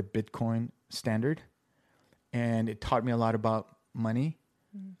The Bitcoin Standard. And it taught me a lot about money,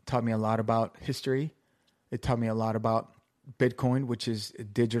 taught me a lot about history. It taught me a lot about Bitcoin, which is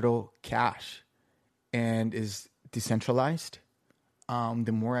digital cash and is decentralized.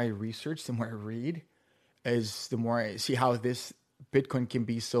 The more I research, the more I read, the more I see how this Bitcoin can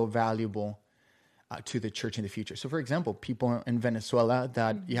be so valuable to the church in the future. So, for example, people in Venezuela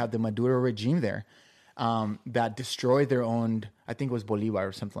that you have the Maduro regime there that destroyed their own, I think it was Bolivar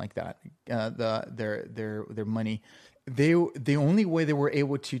or something like that, their money. The only way they were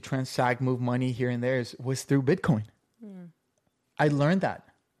able to move money here and there was through Bitcoin. I learned that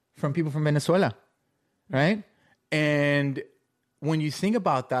from people from Venezuela, right? And when you think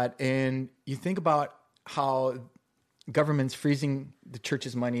about that and you think about how governments freezing the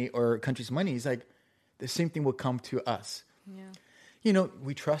church's money or country's money, it's like the same thing will come to us. Yeah.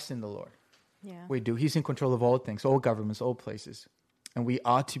 We trust in the Lord. Yeah. We do. He's in control of all things, all governments, all places. And we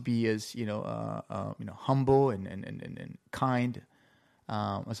ought to be as, humble and kind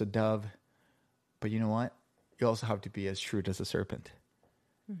as a dove. But you know what? You also have to be as shrewd as a serpent.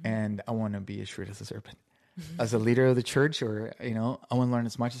 And I want to be as shrewd as a serpent. As a leader of the church, or, I want to learn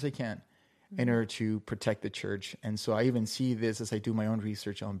as much as I can in order to protect the church. And so I even see this as I do my own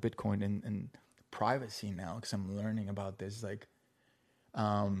research on Bitcoin and privacy now, because I'm learning about this. Like,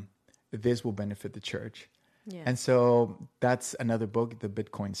 this will benefit the church. Yeah. And so that's another book, The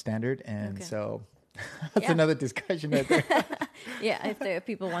Bitcoin Standard. And so that's another discussion right there. Yeah, if there are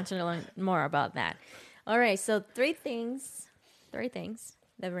people wanting to learn more about that. All right, so three things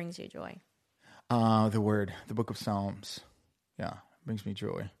that brings you joy. The word, the book of Psalms. Yeah, brings me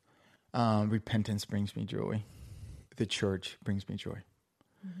joy. Repentance brings me joy. The church brings me joy.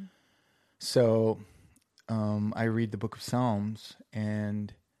 So I read the book of Psalms,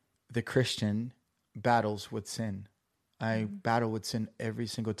 and the Christian battles with sin. I battle with sin every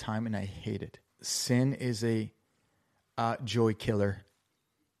single time, and I hate it. Sin is a joy killer,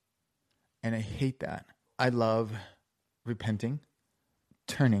 and I hate that. I love repenting,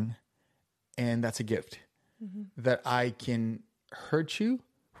 turning, and that's a gift. That I can hurt you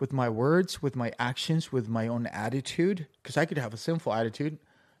with my words, with my actions, with my own attitude, because I could have a sinful attitude,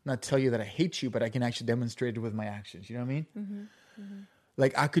 not tell you that I hate you, but I can actually demonstrate it with my actions. You know what I mean?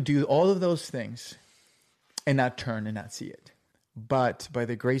 Like, I could do all of those things and not turn and not see it. But by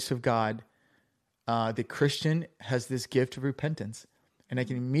the grace of God, the Christian has this gift of repentance. And I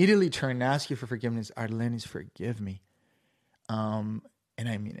can immediately turn and ask you for forgiveness. Arlenis, forgive me. And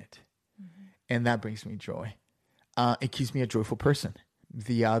I mean it. And that brings me joy. It keeps me a joyful person.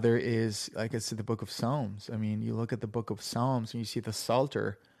 The other is, like I said, the book of Psalms. I mean, you look at the book of Psalms and you see the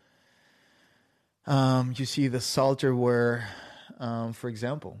Psalter. You see the Psalter where, for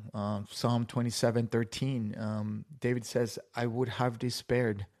example, Psalm 27:13, David says, I would have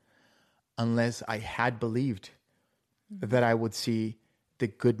despaired unless I had believed that I would see the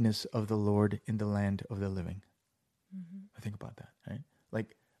goodness of the Lord in the land of the living. I think about that, right?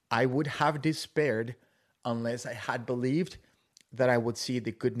 Like, I would have despaired unless I had believed that I would see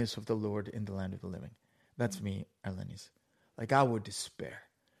the goodness of the Lord in the land of the living. That's me, Arlenis. Like, I would despair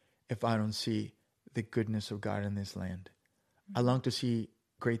if I don't see the goodness of God in this land. I long to see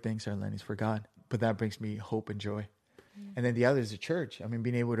great things, Arlenis, for God, but that brings me hope and joy. And then the other is the church. I mean,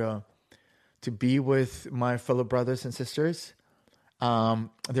 being able to be with my fellow brothers and sisters.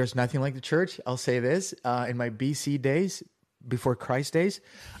 There's nothing like the church. I'll say this, in my BC days, before Christ days,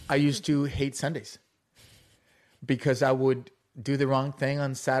 I used to hate Sundays because I would do the wrong thing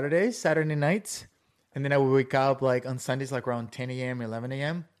on Saturday nights. And then I would wake up like on Sundays, like around 10 a.m., 11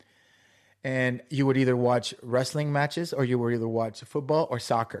 a.m. And you would either watch wrestling matches or you would either watch football or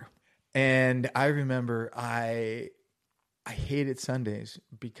soccer. And I remember I hated Sundays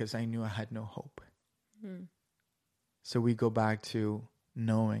because I knew I had no hope. So we go back to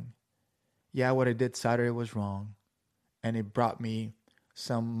knowing, what I did Saturday was wrong. And it brought me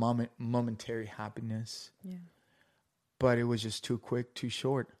some momentary happiness. Yeah. But it was just too quick, too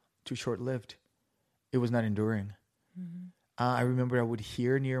short-lived. It was not enduring. I remember I would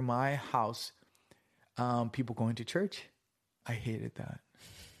hear near my house people going to church. I hated that.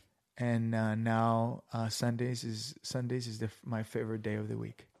 And now Sundays is my favorite day of the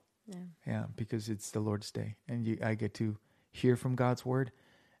week. Yeah, because it's the Lord's day. And I get to hear from God's word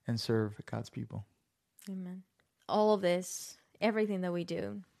and serve God's people. Amen. All of this, everything that we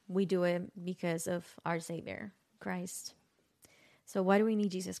do it because of our Savior, Christ. So why do we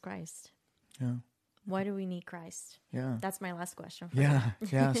need Jesus Christ? Yeah. Why do we need Christ? Yeah. That's my last question for you.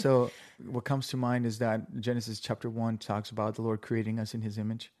 Yeah. So what comes to mind is that Genesis chapter 1 talks about the Lord creating us in his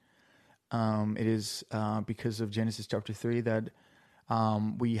image. It is because of Genesis chapter 3 that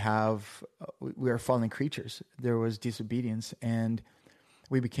we are fallen creatures. There was disobedience, and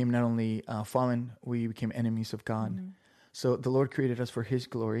we became not only fallen, we became enemies of God. So the Lord created us for his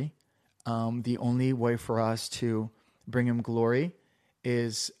glory. The only way for us to bring him glory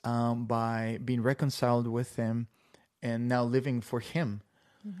is by being reconciled with him and now living for him.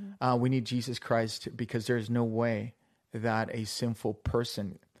 We need Jesus Christ because there's no way that a sinful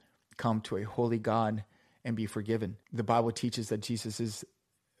person come to a holy God and be forgiven. The Bible teaches that Jesus is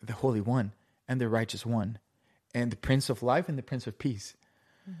the Holy One and the Righteous One and the Prince of Life and the Prince of Peace.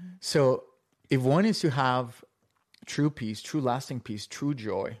 So if one is to have true peace, true lasting peace, true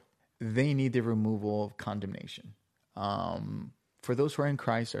joy, they need the removal of condemnation. For those who are in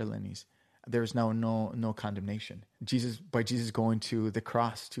Christ, Arlenis, there's now no condemnation. By Jesus going to the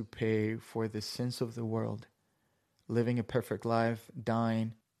cross to pay for the sins of the world, living a perfect life,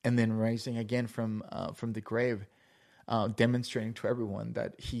 dying, and then rising again from the grave, demonstrating to everyone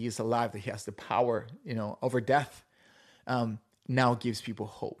that he is alive, that he has the power, over death, now gives people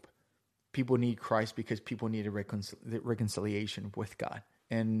hope. People need Christ because people need a reconciliation with God.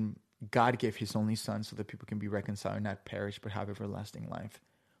 And God gave his only son so that people can be reconciled and not perish but have everlasting life.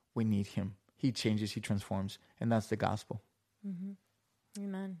 We need him. He changes, he transforms, and that's the gospel.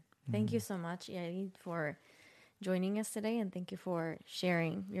 Amen. Thank you so much, Yair, for joining us today, and thank you for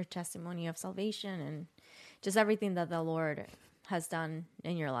sharing your testimony of salvation and just everything that the Lord has done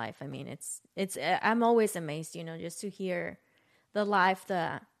in your life. I mean, it's I'm always amazed, just to hear the life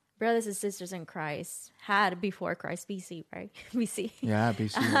that brothers and sisters in Christ had before Christ, BC, right? BC. Yeah,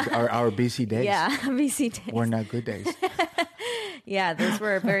 BC. Our BC days. Yeah, BC days. Were not good days. Yeah, those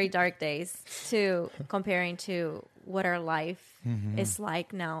were very dark days comparing to what our life is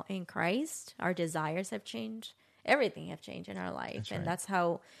like now in Christ. Our desires have changed. Everything have changed in our life. That's right. And that's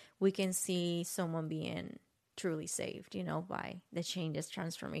how we can see someone being truly saved, by the changes,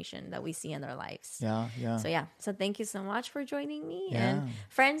 transformation that we see in their lives. Yeah. So thank you so much for joining me. Yeah. And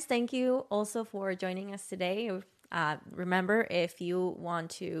friends, thank you also for joining us today. Remember, if you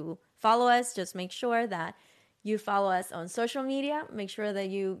want to follow us, just make sure that you follow us on social media. Make sure that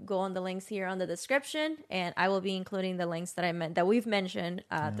you go on the links here on the description, and I will be including the links that we've mentioned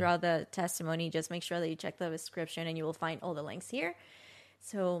throughout the testimony. Just make sure that you check the description, and you will find all the links here.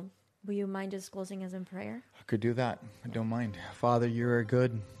 So, will you mind just closing us in prayer? I could do that. I don't mind. Father, you are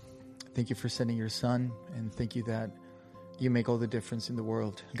good. Thank you for sending your son, and thank you that you make all the difference in the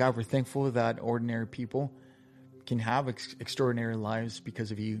world. God, we're thankful that ordinary people can have extraordinary lives because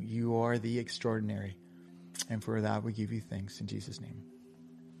of you. You are the extraordinary. And for that, we give you thanks in Jesus' name.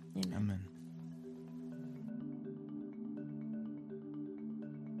 Amen. Amen.